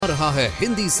रहा है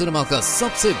हिंदी सिनेमा का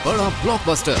सबसे बड़ा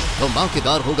ब्लॉकबस्टर।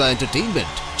 धमाकेदार होगा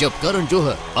एंटरटेनमेंट जब करण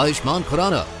जौहर, आयुष्मान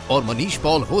खुराना और मनीष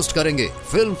पॉल होस्ट करेंगे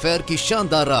फिल्म फेयर की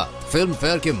शानदार रात। फिल्म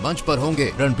फेयर के मंच पर होंगे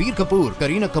रणबीर कपूर,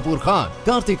 करीना कपूर खान,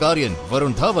 कार्तिक आर्यन,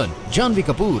 वरुण धवन, जानवी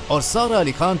कपूर और सारा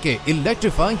अली खान के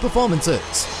इलेक्ट्रीफाइंग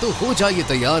परफॉर्मेंसेस। तो हो जाइए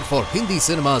तैयार for Hindi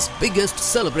cinema's biggest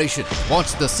celebration.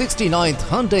 Watch the 69th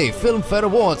Hyundai Film Fair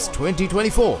Awards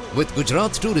 2024 with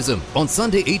Gujarat Tourism on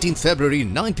Sunday 18th February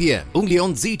 9 p.m. only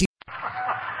on ZT.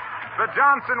 The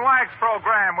Johnson Wax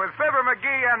Program with Fibber,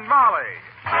 McGee, and Molly.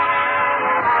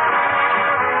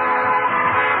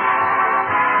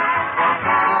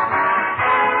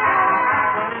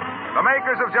 The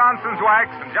makers of Johnson's Wax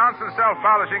and Johnson's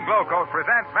Self-Polishing Glow Coat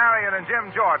present Marion and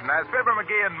Jim Jordan as Fibber,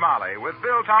 McGee, and Molly with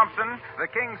Bill Thompson, the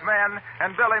King's Men,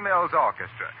 and Billy Mills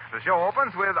Orchestra. The show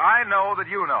opens with I Know That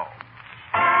You Know.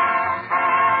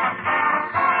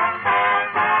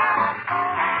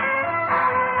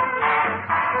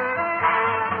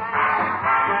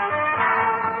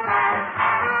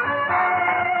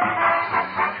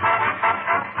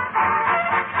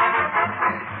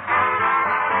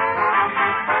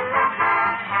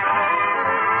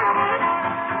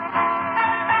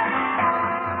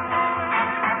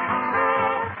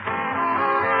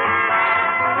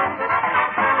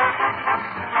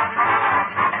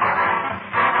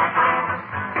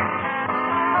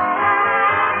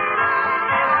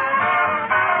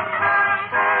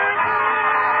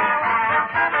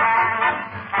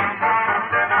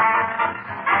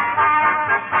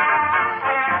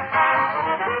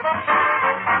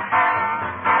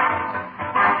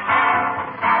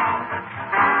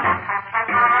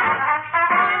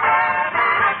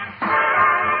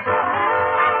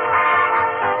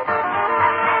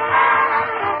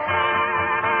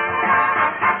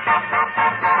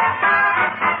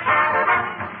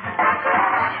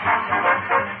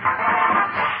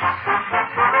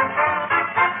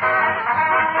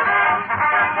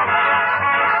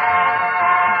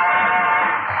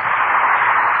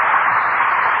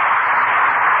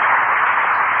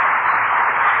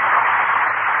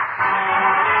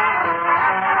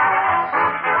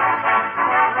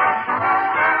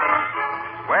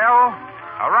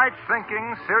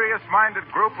 Thinking, serious-minded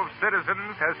group of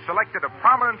citizens has selected a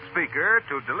prominent speaker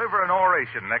to deliver an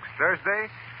oration next Thursday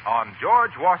on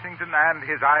George Washington and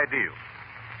his ideals.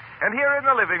 And here in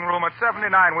the living room at 79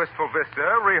 Wistful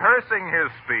Vista, rehearsing his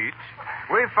speech,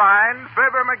 we find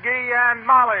Fibber, McGee, and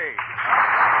Molly.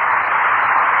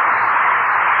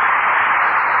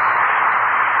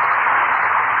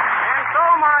 And so,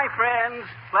 my friends,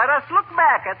 let us look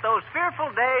back at those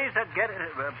fearful days at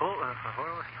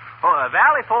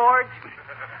Valley Forge,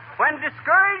 when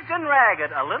discouraged and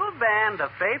ragged, a little band of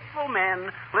faithful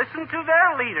men listened to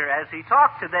their leader as he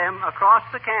talked to them across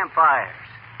the campfires.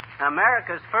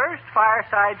 America's first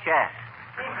fireside chat.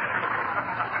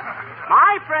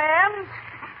 My friends,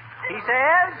 he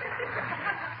says.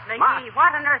 McGee,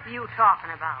 what on earth are you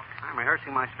talking about? I'm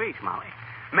rehearsing my speech, Molly.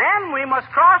 Men, we must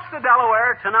cross the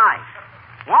Delaware tonight.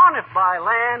 One, if by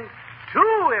land.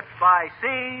 Two, if by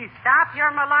sea. Stop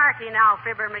your malarkey now,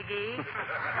 Fibber, McGee.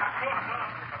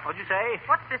 What'd you say?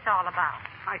 What's this all about?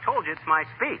 I told you it's my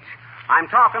speech. I'm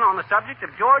talking on the subject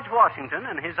of George Washington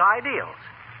and his ideals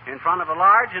in front of a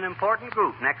large and important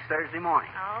group next Thursday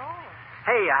morning. Oh.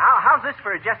 Hey, how's this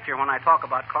for a gesture when I talk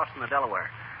about crossing the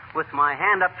Delaware? With my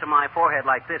hand up to my forehead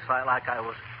like this, like I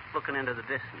was looking into the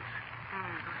distance.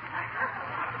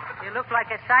 You look like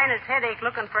a sinus headache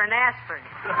looking for an aspirin.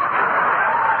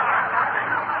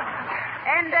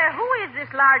 And who is this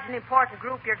large and important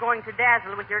group you're going to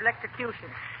dazzle with your electrocution?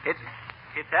 It's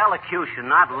elocution,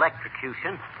 not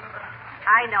electrocution.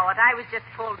 I know it. I was just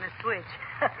pulling a switch.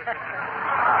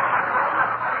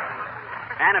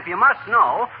 And if you must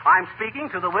know, I'm speaking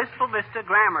to the Wistful Vista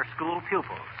Grammar School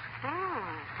pupils.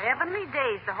 Heavenly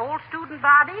days. The whole student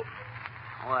body?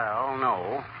 Well,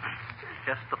 no.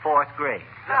 Just the fourth grade.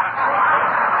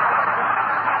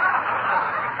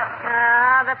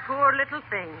 The poor little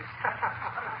things.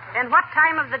 And what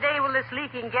time of the day will this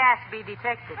leaking gas be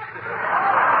detected?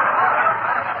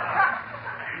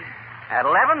 At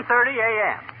 11:30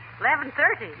 a.m.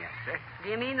 11:30? Yes, sir. Do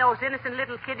you mean those innocent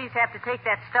little kiddies have to take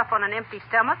that stuff on an empty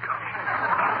stomach?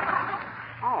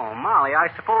 Oh, Molly, I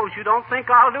suppose you don't think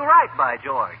I'll do right by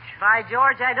George. By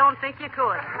George, I don't think you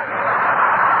could.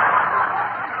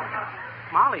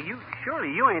 Molly,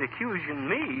 surely you ain't accusing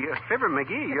me, Fibber,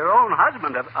 McGee, your own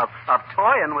husband, of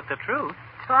toying with the truth.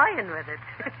 Toying with it?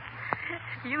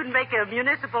 You'd make a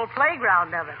municipal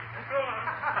playground of it.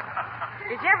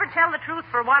 Did you ever tell the truth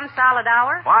for 1 solid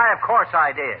hour? Why, of course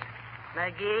I did.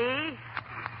 McGee?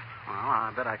 Well,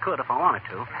 I bet I could if I wanted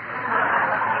to.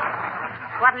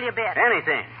 What'll you bet?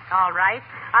 Anything. All right.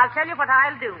 I'll tell you what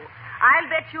I'll do. I'll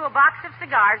bet you a box of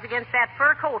cigars against that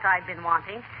fur coat I've been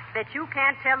wanting that you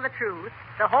can't tell the truth,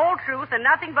 the whole truth, and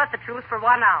nothing but the truth for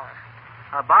 1 hour.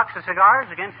 A box of cigars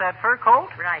against that fur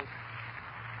coat? Right.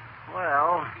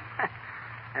 Well,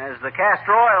 as the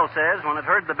castor oil says when it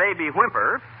heard the baby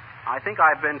whimper, I think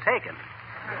I've been taken.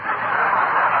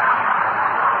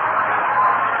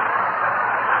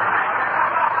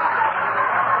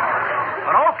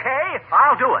 But okay,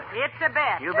 I'll do it. It's a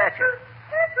bet. You betcha.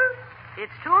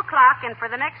 It's 2 o'clock, and for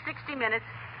the next 60 minutes,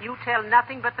 you tell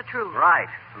nothing but the truth. Right.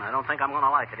 And I don't think I'm going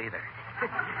to like it either.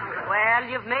 Well,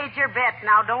 you've made your bet.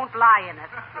 Now, don't lie in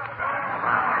it.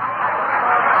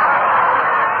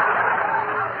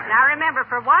 Now, remember,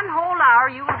 for 1 whole hour,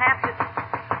 you'll have to...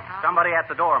 Somebody at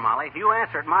the door, Molly. If you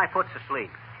answer it, my foot's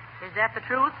asleep. Is that the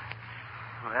truth?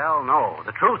 Well, no.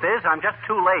 The truth is I'm just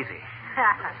too lazy.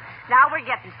 Now we're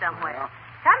getting somewhere. Well.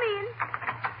 Come in.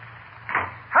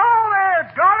 Hello there,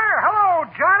 daughter. Hello,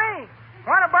 Johnny.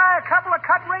 Want to buy a couple of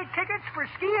cut-rate tickets for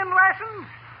skiing lessons?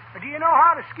 Or do you know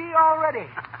how to ski already?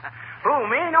 Who,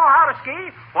 me know how to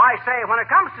ski? Why, say, when it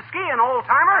comes to skiing,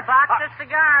 old-timer... A box of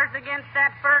cigars against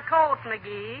that fur coat,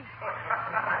 McGee.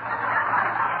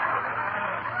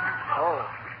 Oh.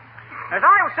 As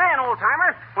I was saying,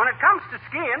 old-timer, when it comes to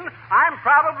skiing, I'm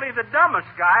probably the dumbest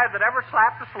guy that ever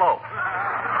slapped a slope.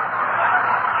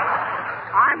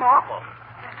 I'm awful.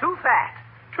 Too fat.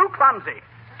 Too clumsy.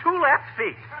 2 left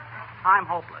feet. I'm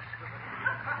hopeless.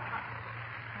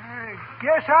 I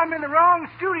guess I'm in the wrong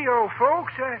studio,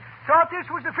 folks. I thought this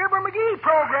was the Fibber McGee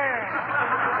program.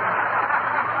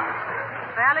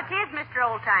 Well, it is, Mr.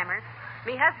 Oldtimer.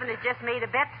 Me husband has just made a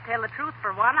bet to tell the truth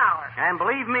for 1 hour. And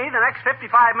believe me, the next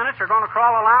 55 minutes are going to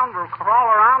crawl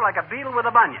around like a beetle with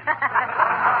a bunion.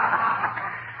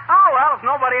 Oh, well, if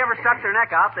nobody ever stuck their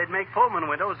neck out, they'd make Pullman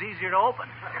windows easier to open.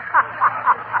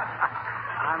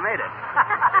 I made it.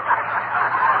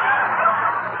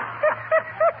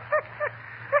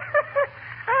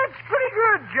 That's pretty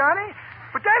good, Johnny.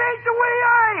 But that ain't the way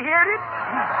I heard it.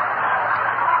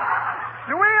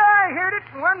 The way I heard it,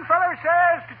 one feller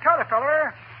says to t'other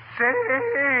feller, say,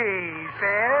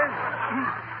 says,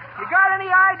 you got any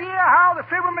idea how the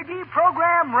Fibber McGee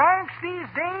program ranks these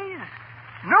days?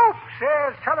 Nope,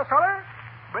 says t'other feller,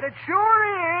 but it sure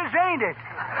is, ain't it?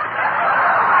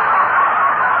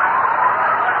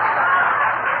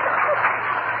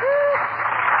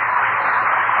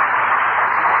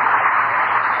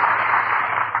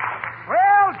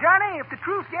 Well, Johnny, if the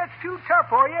truth gets too tough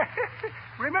for you,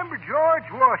 remember George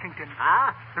Washington.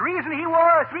 Huh? The reason he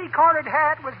wore a 3-cornered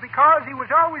hat was because he was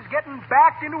always getting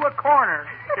backed into a corner.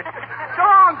 So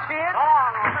long, kid. So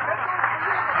long.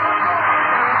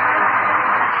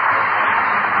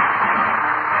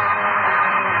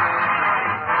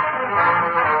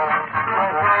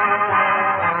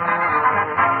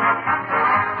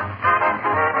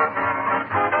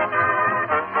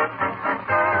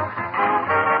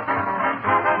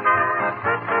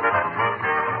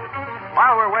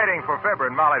 While we're waiting for Fibber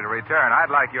and Molly to return, I'd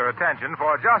like your attention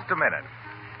for just a minute.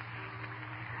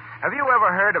 Have you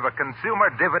ever heard of a consumer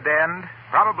dividend?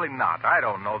 Probably not. I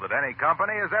don't know that any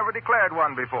company has ever declared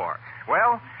one before.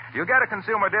 Well, you get a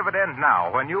consumer dividend now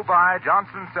when you buy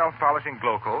Johnson's self-polishing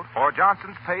glow coat or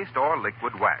Johnson's paste or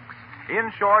liquid wax.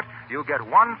 In short, you get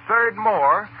 1/3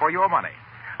 more for your money.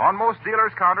 On most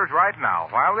dealers' counters right now,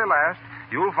 while they last,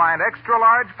 you'll find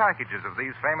extra-large packages of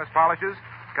these famous polishes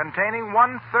containing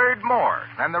 1/3 more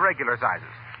than the regular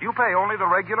sizes. You pay only the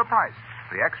regular price.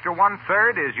 The extra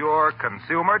 1/3 is your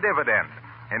consumer dividend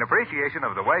in appreciation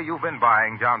of the way you've been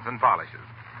buying Johnson polishes.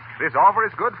 This offer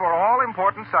is good for all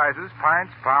important sizes,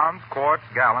 pints, pounds, quarts,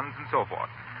 gallons, and so forth.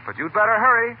 But you'd better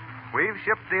hurry. We've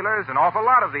shipped dealers an awful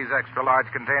lot of these extra-large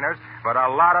containers, but a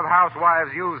lot of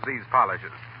housewives use these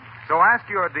polishes. So ask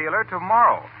your dealer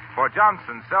tomorrow for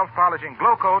Johnson's self-polishing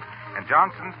glow coat and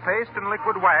Johnson's paste and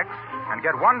liquid wax and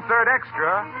get 1/3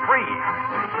 extra free.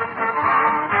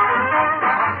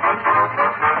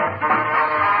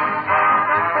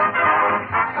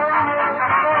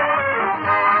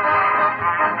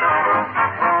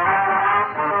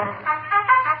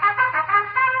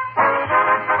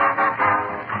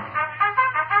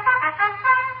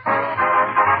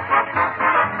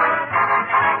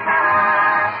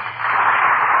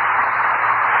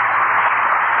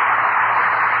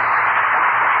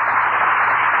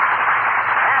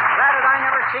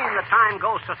 The time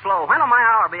goes so slow. When'll my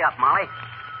hour be up, Molly?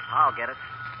 I'll get it.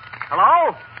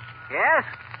 Hello? Yes?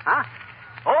 Huh?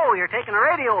 Oh, you're taking a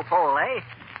radio poll, eh?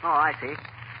 Oh, I see.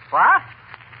 What?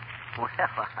 Well,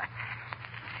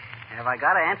 have I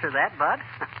got to answer that, Bud?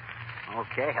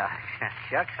 Okay,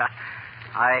 shucks.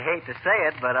 I hate to say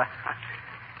it, but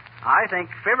I think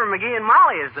Fibber, McGee, and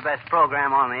Molly is the best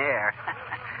program on the air.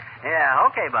 Yeah,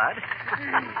 okay, Bud.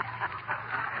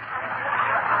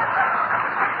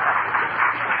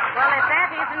 Well, if that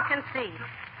isn't conceit,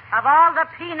 of all the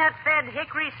peanut-fed,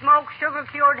 hickory-smoked,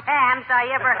 sugar-cured hams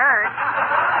I ever heard.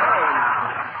 Hey,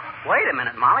 now, wait a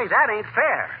minute, Molly. That ain't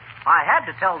fair. I had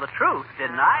to tell the truth,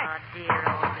 didn't I? Oh, dear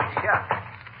old Mrs. Sure.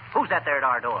 Who's that there at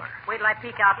our door? Wait till I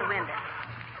peek out the window.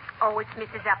 Oh, it's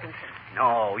Mrs. Uppington.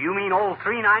 No, you mean old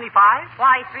 395?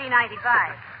 Why $3.95?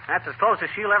 That's as close as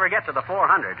she'll ever get to the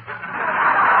 400.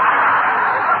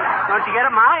 Don't you get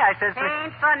it, Molly? I says...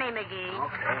 Ain't funny, McGee.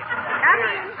 Okay. Come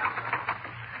in.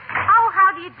 Oh,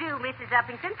 how do you do, Mrs.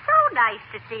 Uppington? So nice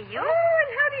to see you. Oh,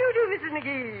 and how do you do, Mrs.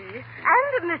 McGee?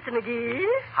 And Mr. McGee?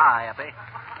 Hi, Uppy.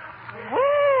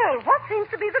 Well, what seems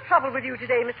to be the trouble with you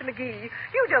today, Mr. McGee?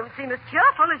 You don't seem as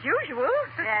cheerful as usual.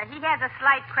 He has a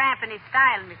slight cramp in his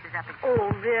style, Mrs. Uppington.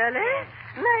 Oh, really?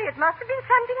 Nay, it must have been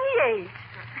something he ate.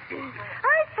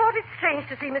 I thought it strange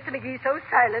to see Mr. McGee so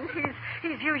silent.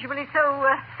 He's usually so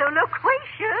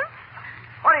loquacious.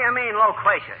 What do you mean,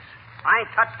 loquacious? I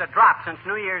ain't touched a drop since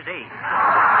New Year's Eve.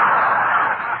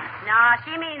 No,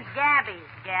 she means Gabby.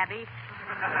 Gabby.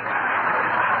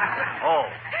 Oh.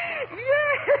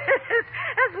 Yes.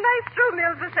 As Maestro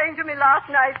Mills was saying to me last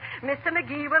night, Mr.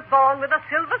 McGee was born with a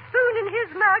silver spoon in his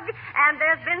mug, and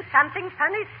there's been something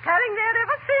funny stirring there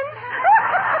ever since.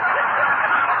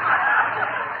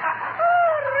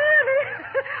 Oh, really?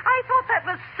 I thought that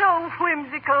was so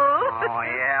whimsical. Oh,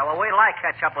 yeah. Well, wait till I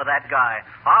catch up with that guy.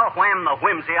 I'll wham the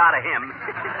whimsy out of him.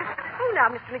 Oh, now,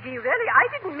 Mr. McGee, really, I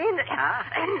didn't mean that. Huh?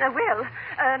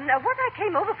 What I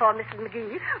came over for, Mrs.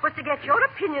 McGee, was to get your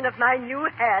opinion of my new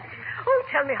hat. Oh,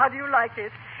 tell me, how do you like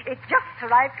it? It just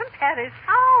arrived from Paris.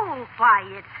 Oh, why,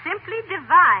 it's simply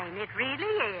divine. It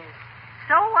really is.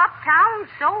 So uptown,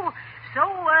 so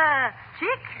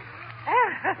chic.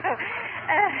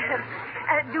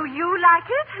 Do you like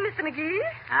it, Mr. McGee?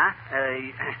 Huh?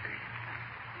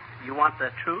 You want the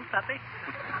truth, Uppy?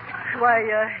 Why,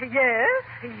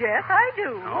 yes, I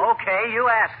do. Okay, you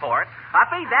asked for it.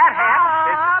 Uppy, that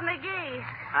hat McGee.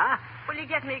 Huh? Will you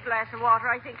get me a glass of water?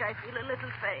 I think I feel a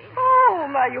little faint. Oh,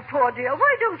 my, you poor dear.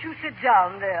 Why don't you sit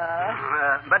down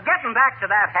there? But getting back to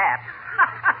that hat,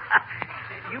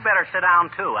 you better sit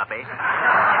down, too, Uppy.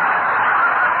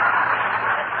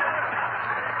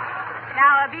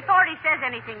 Now, before he says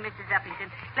anything, Mrs. Uppington,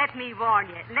 let me warn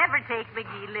you. Never take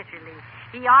McGee literally.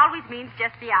 He always means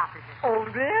just the opposite. Oh,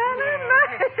 really?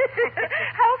 Yes.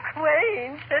 How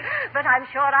quaint. But I'm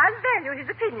sure I'll value his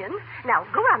opinion. Now,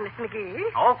 go on, Miss McGee.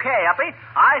 Okay, Uppy.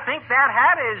 I think that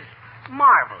hat is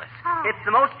marvelous. Oh. It's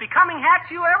the most becoming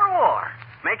hat you ever wore.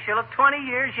 Makes you look 20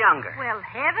 years younger. Well,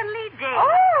 heavenly day.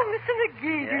 Oh, Mr.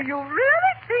 McGee, do you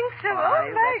really think so? Why,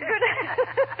 Oh, my what- goodness.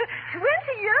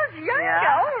 20 years younger?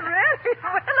 Yeah. Oh, really?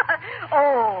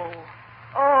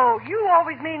 Oh, you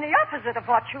always mean the opposite of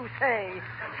what you say.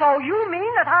 So you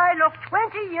mean that I look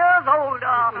 20 years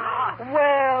older?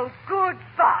 Well,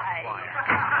 goodbye.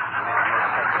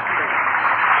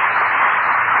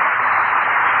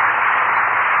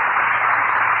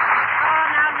 Oh,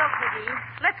 now look, McGee.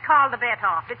 Let's call the bet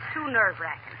off. It's too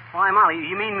nerve-wracking. Why, Molly,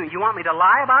 you mean you want me to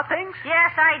lie about things?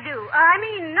 Yes, I do. I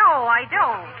mean, no, I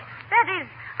don't. That is,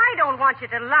 I don't want you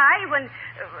to lie when,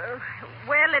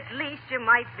 well, at least you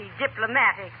might be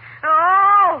diplomatic.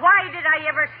 Oh, why did I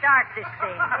ever start this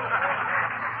thing?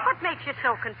 What makes you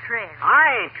so contrary?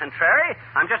 I ain't contrary.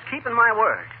 I'm just keeping my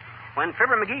word. When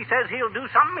Fibber McGee says he'll do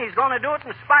something, he's going to do it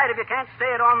in spite of you can't say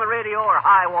it on the radio or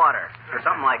high water or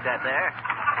something like that there.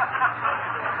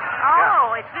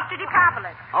 Oh, it's Mr.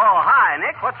 DePopulis. Oh, hi,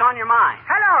 Nick. What's on your mind?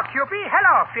 Hello, Cupie.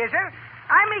 Hello, Fizzer.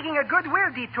 I'm making a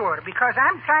goodwill detour because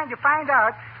I'm trying to find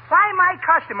out why my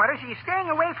customers is staying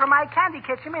away from my candy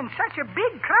kitchen in such a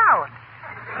big crowd.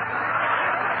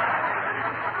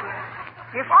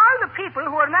 If all the people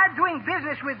who are not doing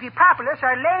business with DePopulis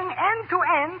are laying end to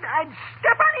end, I'd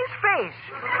step on his face.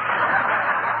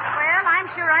 Well,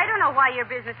 I'm sure I don't know why your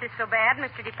business is so bad,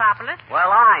 Mr. DePopulis.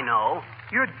 Well, I know.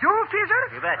 You do,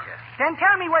 Fizzer? You betcha. Then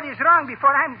tell me what is wrong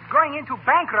before I'm going into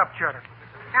bankruptcy.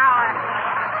 Now,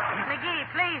 McGee,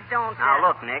 please don't. Now,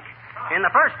 look, Nick. In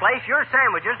the first place, your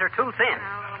sandwiches are too thin.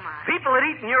 Oh, my. People that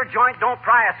eat in your joint don't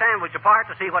pry a sandwich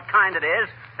apart to see what kind it is.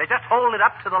 They just hold it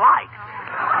up to the light.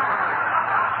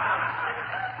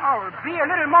 Oh, be a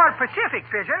little more specific,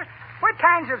 Fizzer. What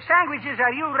kinds of sandwiches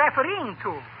are you referring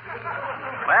to?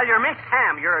 Well, your minced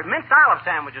ham, your minced olive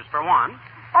sandwiches, for one.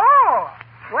 Oh,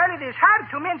 well, it is hard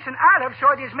to mince an olive, so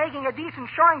it is making a decent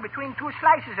showing between two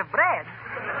slices of bread.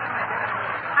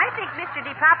 I think Mr.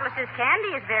 DePoplis's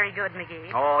candy is very good,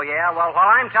 McGee. Oh, yeah? Well, while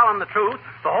I'm telling the truth,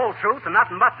 the whole truth, and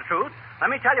nothing but the truth, let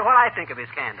me tell you what I think of his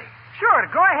candy. Sure,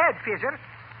 go ahead, Fizzer.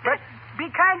 But be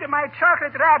kind to my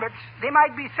chocolate rabbits. They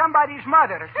might be somebody's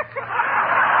mother.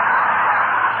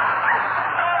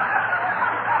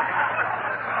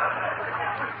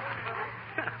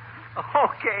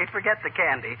 Okay, forget the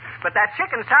candy. But that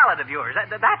chicken salad of yours,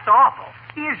 that's awful.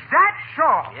 Is that so?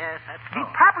 Yes, that's so. The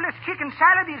Populous chicken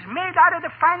salad is made out of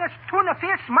the finest tuna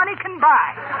fish money can buy.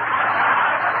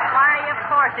 Why, of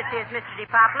course it is, Mr.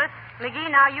 DePoplis.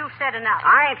 McGee, now you've said enough.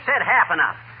 I ain't said half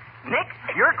enough. Nick,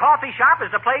 your coffee shop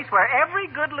is the place where every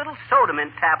good little soda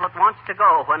mint tablet wants to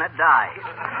go when it dies.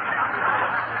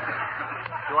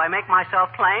 Do I make myself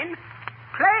plain?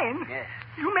 Plain? Yes.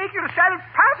 You make yourself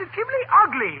positively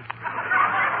ugly.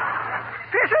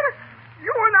 Fisher,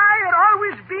 you and I are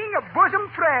always being a bosom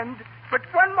friend, but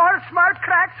one more smart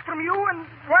cracks from you and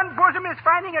one bosom is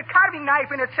finding a carving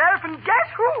knife in itself, and guess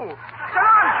who? So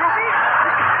long, Droopy.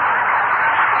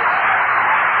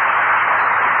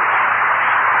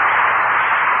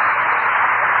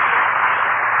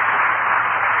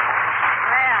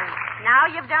 Now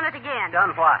you've done it again.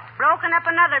 Done what? Broken up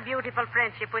another beautiful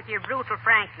friendship with your brutal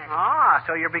frankness. Ah,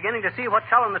 so you're beginning to see what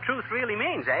telling the truth really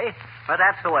means, eh? Well,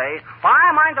 that's the way. Why,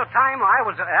 I mind the time I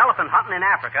was elephant hunting in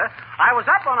Africa. I was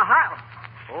up on a high...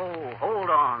 Oh, hold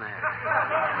on there.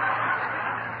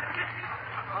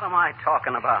 What am I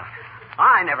talking about?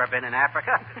 I never been in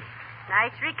Africa.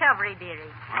 Nice recovery,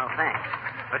 dearie. Well, thanks.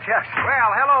 But just...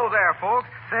 Well, hello there, folks.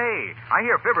 Say, I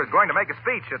hear Fibber's going to make a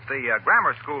speech at the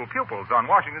grammar school pupils on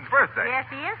Washington's birthday. Yes,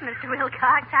 he is, Mr.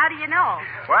 Wilcox. How do you know?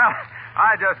 Well,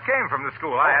 I just came from the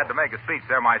school. I had to make a speech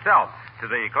there myself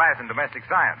to the class in domestic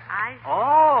science.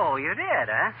 Oh, you did,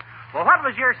 huh? Well, what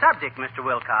was your subject, Mr.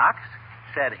 Wilcox?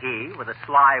 Said he, with a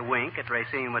sly wink at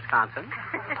Racine, Wisconsin.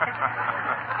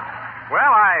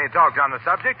 Well, I talked on the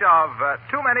subject of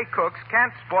too many cooks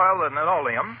can't spoil the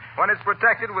linoleum when it's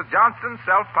protected with Johnson's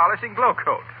self-polishing glow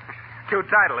coat. Cute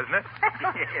title, isn't it?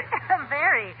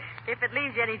 Very, if it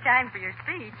leaves you any time for your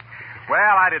speech.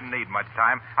 Well, I didn't need much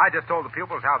time. I just told the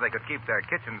pupils how they could keep their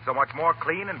kitchens so much more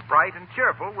clean and bright and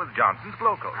cheerful with Johnson's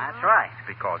glow coat. That's right.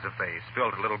 Because if they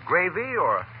spilled a little gravy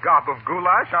or a gop of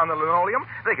goulash on the linoleum,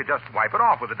 they could just wipe it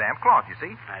off with a damp cloth, you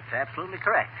see. That's absolutely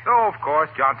correct. Though, of course,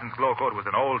 Johnson's glow coat was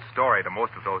an old story to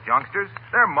most of those youngsters.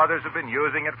 Their mothers have been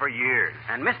using it for years.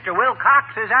 And Mr.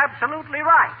 Wilcox is absolutely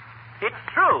right. It's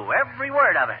true, every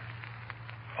word of it.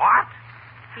 What?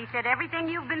 He said everything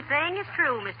you've been saying is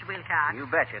true, Mr. Wilcox. You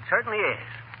betcha. It certainly is.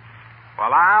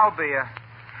 Well, I'll be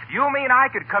You mean I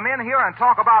could come in here and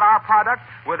talk about our product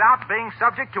without being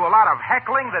subject to a lot of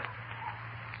heckling that...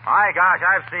 My gosh,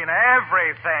 I've seen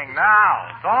everything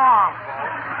now. So long,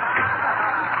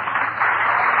 folks.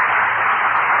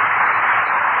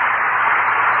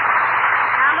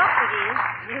 Now, look,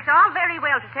 McGee, it's all very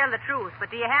well to tell the truth, but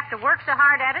do you have to work so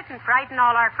hard at it and frighten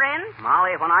all our friends?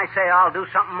 Molly, when I say I'll do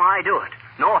something, I do it.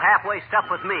 No halfway stuff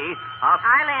with me.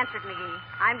 I'll answer it, McGee.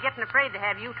 I'm getting afraid to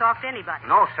have you talk to anybody.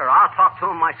 No, sir. I'll talk to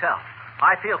him myself.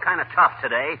 I feel kind of tough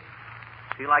today.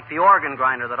 Feel like the organ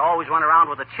grinder that always went around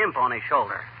with a chimp on his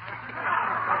shoulder.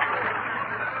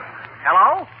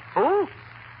 Hello? Who?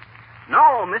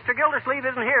 No, Mr. Gildersleeve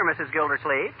isn't here, Mrs.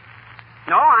 Gildersleeve.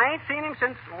 No, I ain't seen him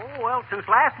since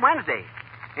last Wednesday.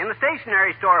 In the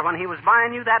stationery store when he was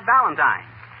buying you that valentine.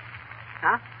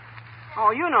 Huh?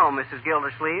 Oh, you know Mrs.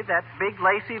 Gildersleeve, that big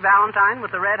lacy valentine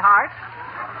with the red heart.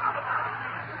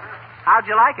 How'd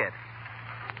you like it?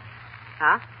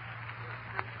 Huh?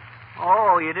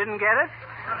 Oh, you didn't get it?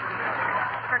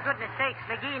 For goodness sakes,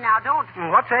 McGee, now don't...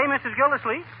 What say, Mrs.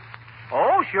 Gildersleeve?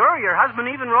 Oh, sure, your husband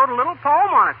even wrote a little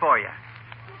poem on it for you.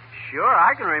 Sure,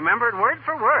 I can remember it word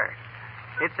for word.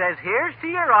 It says, here's to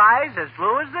your eyes as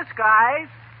blue as the skies.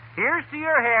 Here's to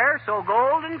your hair so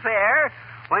golden fair.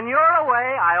 When you're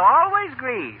away, I always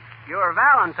grieve. Your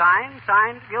Valentine,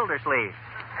 signed Gildersleeve.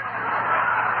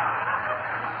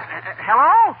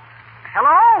 Hello?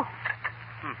 Hello?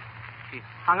 She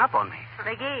hung up on me.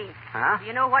 McGee, Huh? do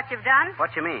you know what you've done?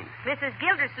 What you mean? Mrs.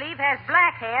 Gildersleeve has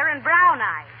black hair and brown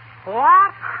eyes.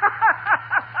 What?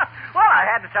 Well, I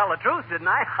had to tell the truth, didn't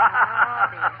I?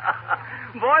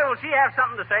 Boy, will she have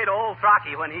something to say to old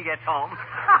Frocky when he gets home.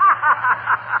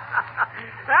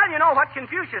 Well, you know what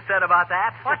Confucius said about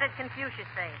that? What did Confucius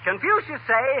say? Confucius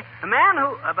say, a man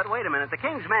who... but wait a minute, the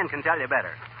king's men can tell you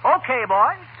better. Okay,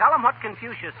 boy, tell them what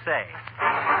Confucius say.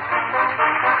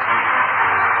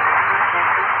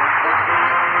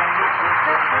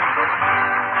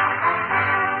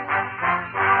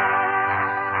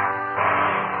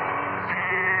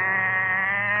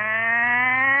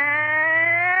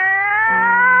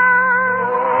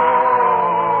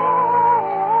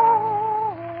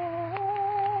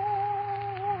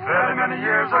 Many, many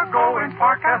years ago in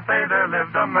Park Cafe there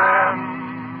lived a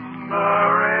mandarin.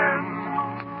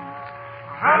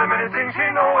 Many, many things he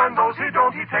know, and those he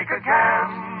don't, he take a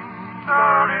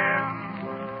gander in.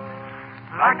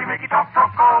 Like he make it talk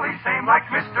all the same, like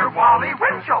Mr. Wally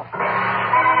Winchell.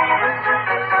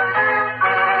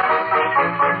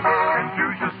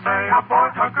 Confucius say a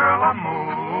boy, a girl, a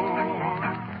moon.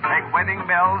 Make wedding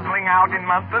bells ring out in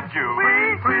month of June.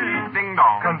 Wee, wee, ding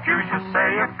dong. Confucius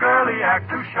say a girlie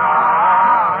act too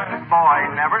shy.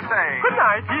 Boy never say good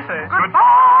night, he say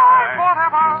goodbye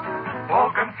forever.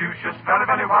 Oh, Confucius, very,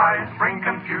 very wise, bring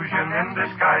confusion in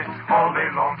disguise. All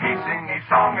day long he sing his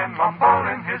song and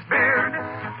mumble in his beard.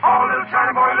 Oh, little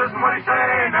China boy, listen what he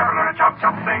say, never learn a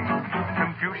chop-chop thing.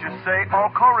 Confucius say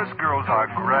all chorus girls are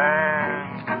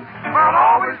grand. Well,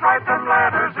 always write them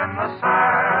letters in the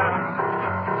sand.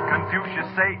 Confucius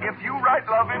say if you write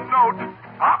love in note,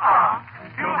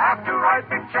 you'll have to write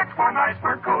big check for nice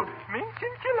fur coat. Min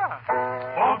chinchilla.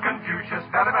 Oh, Confucius,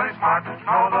 very, very smart,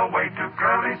 know the way to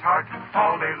girlie's heart.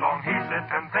 All day long he sit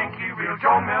and think he real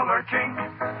Joe Miller chink.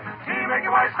 He make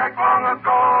a wisecrack long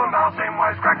ago, now same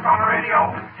wisecrack on the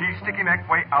radio. He's sticky neck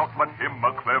way out, but him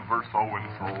a clever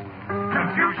so-and-so.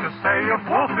 Confucius say if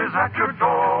Wolf is at your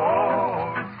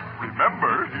door,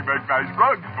 remember, he make nice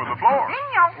rugs for the floor.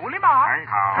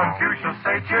 Confucius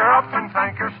say cheer up and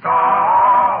thank your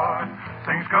star.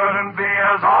 Things couldn't be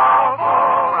as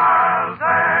awful as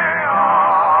they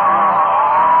are.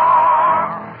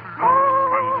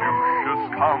 Confucius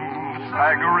comes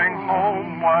staggering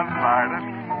home one night at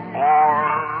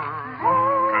 4.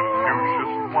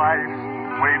 Confucius' wife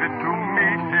waited to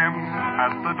meet him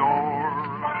at the door.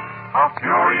 A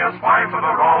furious wife with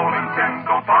a rolling pin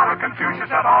don't bother Confucius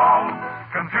at all.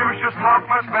 Confucius not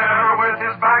much better with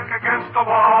his back against the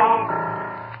wall.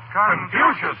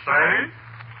 Confucius say,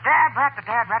 Dad, rat, anyhow.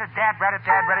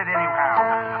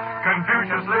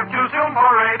 Confucius lived too soon for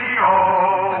radio,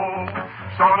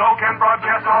 so no can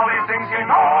broadcast all these things he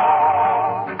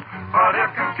know. But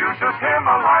if Confucius him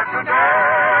alive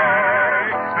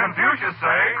today, Confucius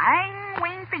say,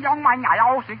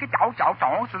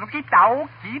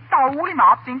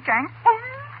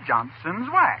 Johnson's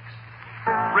wax.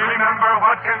 remember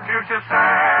what Confucius said.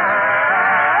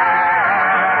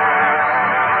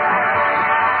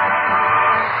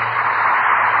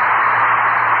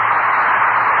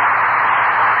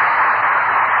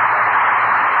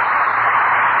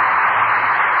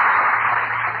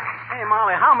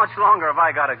 How much longer have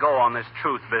I got to go on this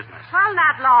truth business? Well,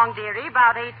 not long, dearie.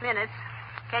 About 8 minutes.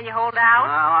 Can you hold out?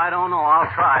 Well, I don't know.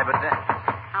 I'll try, but...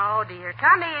 Oh, dear.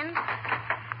 Come in.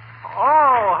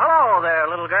 Oh, hello there,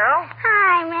 little girl.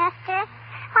 Hi, mister.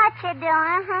 What you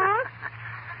doing,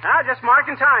 Now, just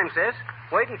marking time, sis.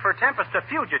 Waiting for Tempest to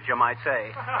Fugit, you might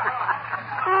say.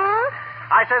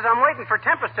 I says I'm waiting for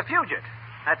Tempest to Fugit.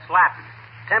 That's Latin.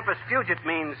 Tempest Fugit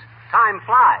means time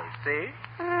flies, see?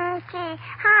 Gee,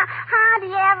 how do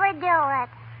you ever do it?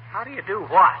 How do you do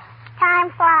what? Time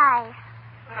flies.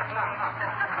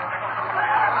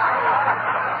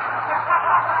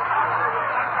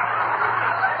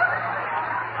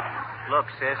 Look,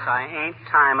 sis, I ain't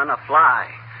timing a fly.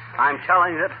 I'm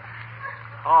telling you that...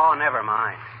 Oh, never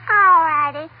mind. All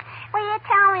righty. Will you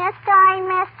tell me a story,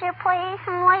 mister, please?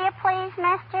 And will you please,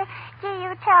 mister? Gee,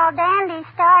 you tell dandy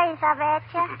stories, I bet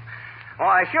you.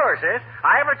 Why, sure, sis.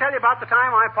 I ever tell you about the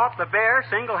time I popped the bear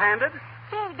single-handed?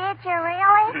 Gee, did you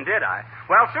really? Did I?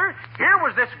 Well, sir, here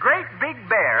was this great big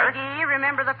bear. McGee,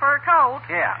 remember the fur coat?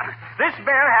 Yeah. This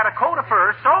bear had a coat of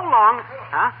fur so long...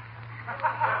 Huh?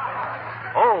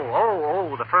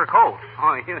 Oh, the fur coat.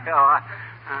 Oh,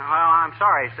 well, I'm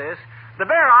sorry, sis. The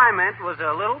bear I meant was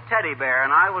a little teddy bear,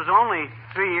 and I was only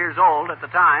 3 years old at the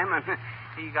time, and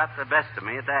he got the best of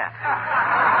me at that.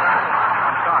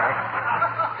 I'm sorry.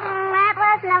 That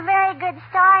wasn't a very good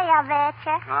story, I bet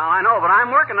you. Well, I know, but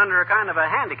I'm working under a kind of a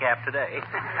handicap today.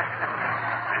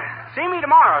 See me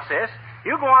tomorrow, sis.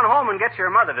 You go on home and get your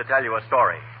mother to tell you a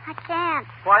story. I can't.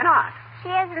 Why not? She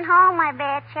isn't home, I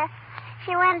bet you.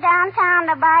 She went downtown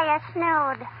to buy a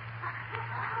snood.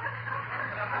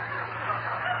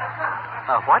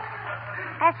 What?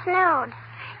 A snood.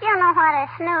 You know what a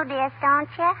snood is, don't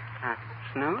you?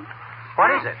 Snood? What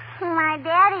is it? My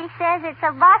daddy says it's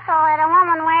a buckle that a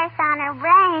woman wears on her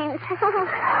brains.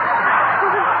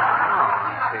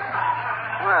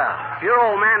 Well, if your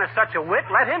old man is such a wit,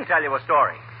 let him tell you a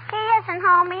story. He isn't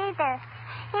home either.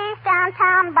 He's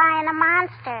downtown buying a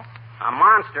monster. A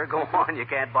monster? Go on, you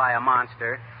can't buy a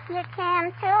monster. You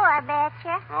can, too, I bet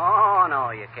you. Oh,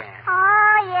 no, you can't.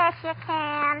 Oh, yes, you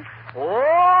can.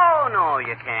 Oh, no,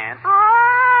 you can't.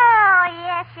 Oh,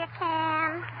 yes, you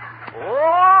can.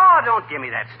 Oh, don't give me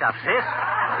that stuff, sis.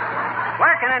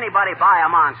 Where can anybody buy a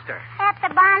monster? At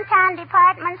the Bonton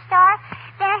department store.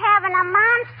 They're having a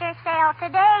monster sale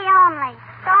today only.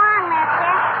 So long, mister.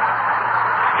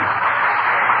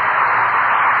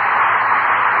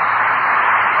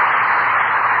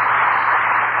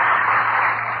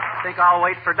 I think I'll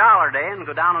wait for Dollar Day and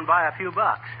go down and buy a few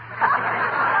bucks.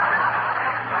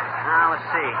 Now, let's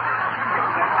see.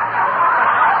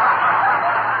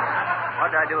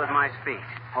 What did I do with my speech?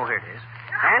 Oh, here it is.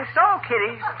 And so,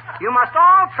 kiddies, you must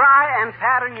all try and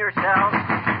pattern yourselves.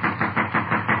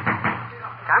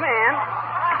 Come in.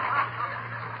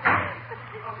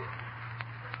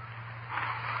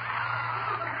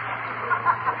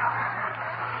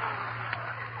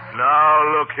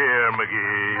 Now, look here,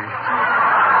 McGee.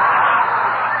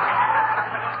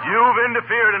 You've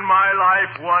interfered in my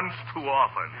life once too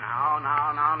often.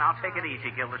 Now, take it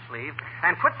easy, Gildersleeve.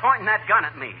 And quit pointing that gun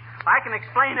at me. I can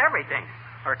explain everything.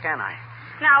 Or can I?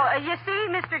 Now, you see,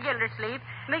 Mr. Gildersleeve,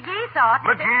 McGee thought...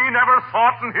 McGee never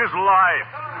fought in his life.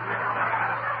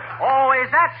 Oh, is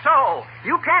that so?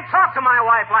 You can't talk to my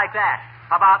wife like that.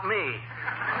 About me.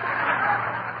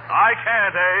 I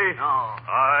can't, eh? No.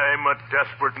 I'm a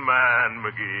desperate man,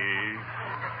 McGee.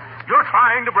 You're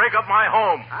trying to break up my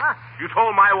home. Huh? You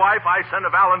told my wife I sent a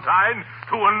Valentine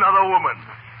to another woman.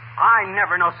 I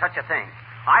never know such a thing.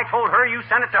 I told her you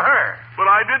sent it to her. But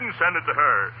I didn't send it to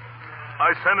her.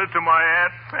 I sent it to my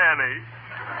Aunt Fanny.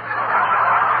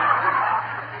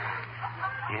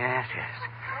 Yes.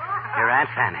 Your Aunt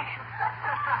Fanny.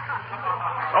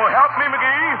 So help me,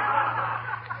 McGee.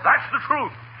 That's the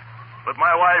truth. But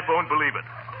my wife won't believe it.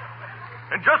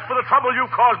 And just for the trouble you've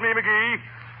caused me, McGee,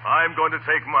 I'm going to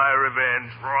take my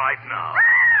revenge right now.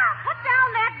 Put down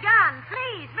that gun,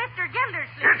 please, Mr.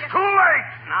 Gildersleeve. It's too late.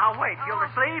 Now, wait,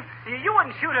 Gildersleeve. You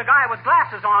wouldn't shoot a guy with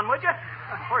glasses on, would you?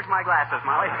 Where's my glasses,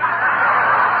 Molly?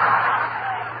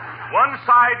 One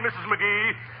side, Mrs.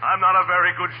 McGee, I'm not a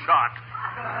very good shot.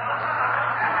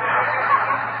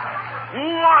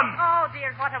 One. Oh,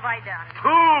 dear, what have I done?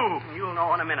 Two. You'll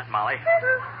know in a minute, Molly.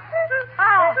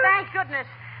 Oh, thank goodness.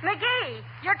 McGee,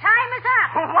 your time is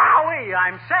up. Wowee,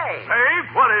 I'm saved. Saved?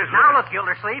 What is it? Now, look,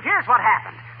 Gildersleeve, here's what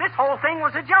happened. This whole thing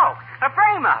was a joke, a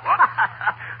frame-up. What?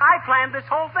 I planned this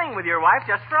whole thing with your wife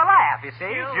just for a laugh, you see.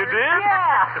 You did?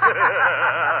 Yeah.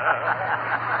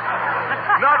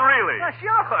 Not really.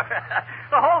 Sure.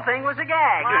 The whole thing was a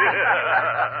gag.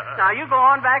 Now, you go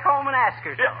on back home and ask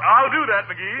her so. Yeah, I'll do that,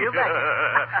 McGee. You bet.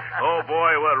 Oh,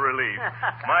 boy, what a relief.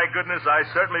 My goodness, I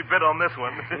certainly bit on this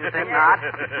one. You think not?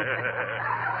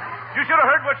 You should have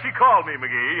heard what she called me,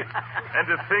 McGee. And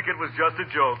to think it was just a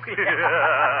joke.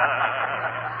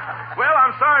 Well,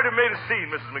 I'm sorry to have made a scene,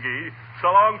 Mrs. McGee.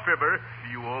 So long, Fibber,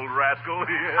 you old rascal.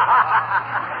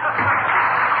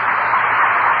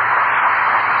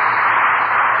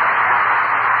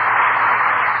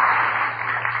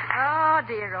 Oh,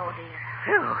 dear, oh, dear.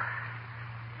 Phew.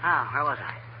 Ah, where was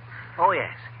I? Oh,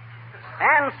 yes.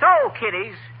 And so,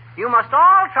 kiddies, you must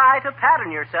all try to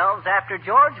pattern yourselves after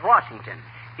George Washington,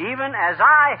 even as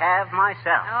I have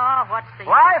myself. Oh, what's the...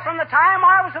 Why, from the time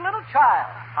I was a little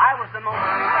child, I was the most...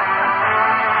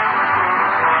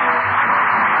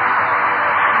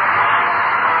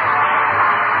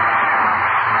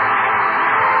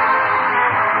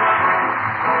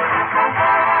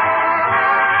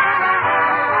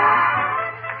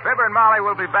 Fibber and Molly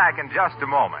will be back in just a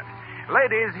moment.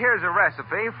 Ladies, here's a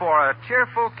recipe for a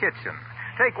cheerful kitchen.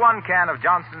 Take 1 can of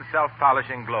Johnson's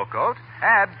self-polishing glow coat,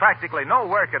 add practically no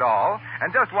work at all,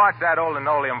 and just watch that old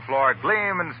linoleum floor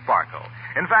gleam and sparkle.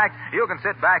 In fact, you can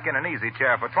sit back in an easy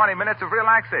chair for 20 minutes of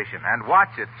relaxation and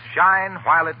watch it shine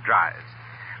while it dries.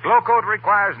 Glow coat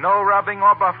requires no rubbing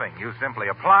or buffing. You simply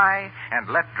apply and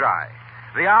let dry.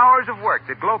 The hours of work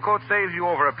that Glow Coat saves you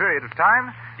over a period of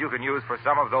time, you can use for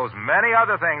some of those many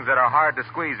other things that are hard to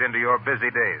squeeze into your busy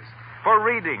days. For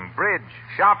reading, bridge,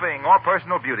 shopping, or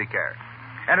personal beauty care.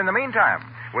 And in the meantime,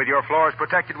 with your floors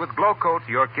protected with Glow Coat,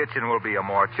 your kitchen will be a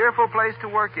more cheerful place to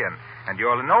work in, and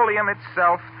your linoleum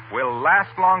itself will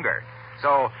last longer.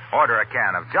 So order a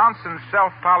can of Johnson's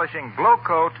self-polishing Glow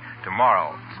Coat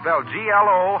tomorrow. Spelled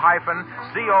GLO-COAT.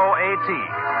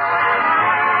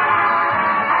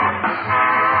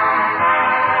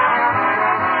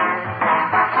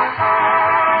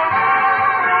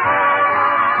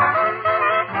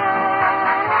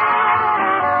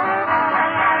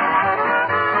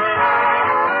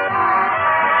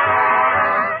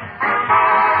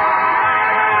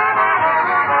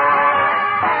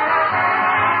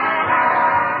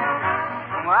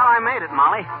 Well, I made it,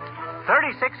 Molly.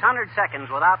 3,600 seconds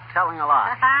without telling a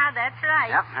lie. That's right.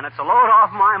 Yep, and it's a load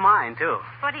off my mind, too.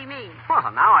 What do you mean?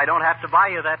 Well, now I don't have to buy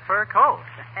you that fur coat.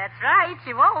 That's right,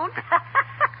 you won't.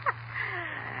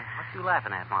 you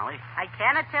laughing at, Molly? I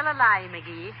cannot tell a lie,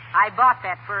 McGee. I bought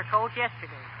that fur coat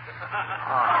yesterday.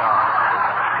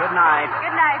 Good night.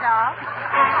 Good night, all.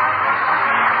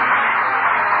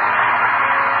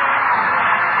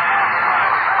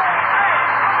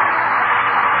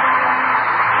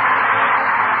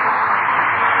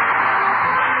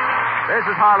 This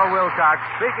is Harlow Wilcox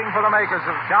speaking for the makers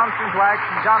of Johnson's Wax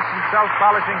and Johnson's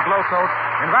Self-Polishing Glow Coat,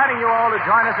 inviting you all to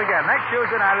join us again next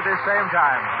Tuesday night at this same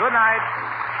time. Good night.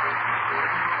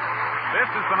 This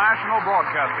is the National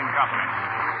Broadcasting Company.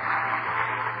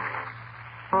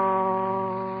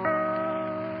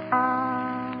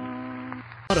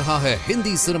 रहा है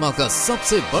Hindi cinema का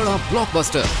सबसे बड़ा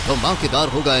blockbuster. धमाकेदार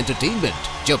होगा entertainment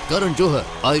जब करण जौहर,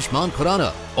 आयुष्मान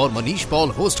खुराना और Manish Paul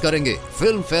host करेंगे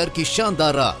फिल्म फेयर की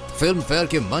शानदार रात। फिल्म फेयर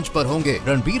के मंच पर होंगे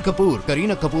रणबीर कपूर,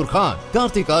 करीना कपूर खान,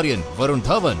 कार्तिक आर्यन, वरुण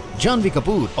धवन, जानवी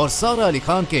कपूर और सारा अली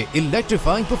खान के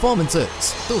इलेक्ट्रीफाइंग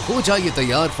परफॉर्मेंसेस। तो हो जाइए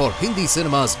तैयार for Hindi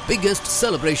cinema's biggest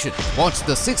celebration. Watch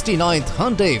the 69th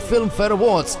Hyundai Film Fair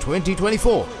Awards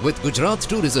 2024 with Gujarat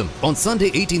Tourism on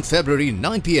Sunday 18th February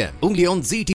 9 p.m. only on ZT.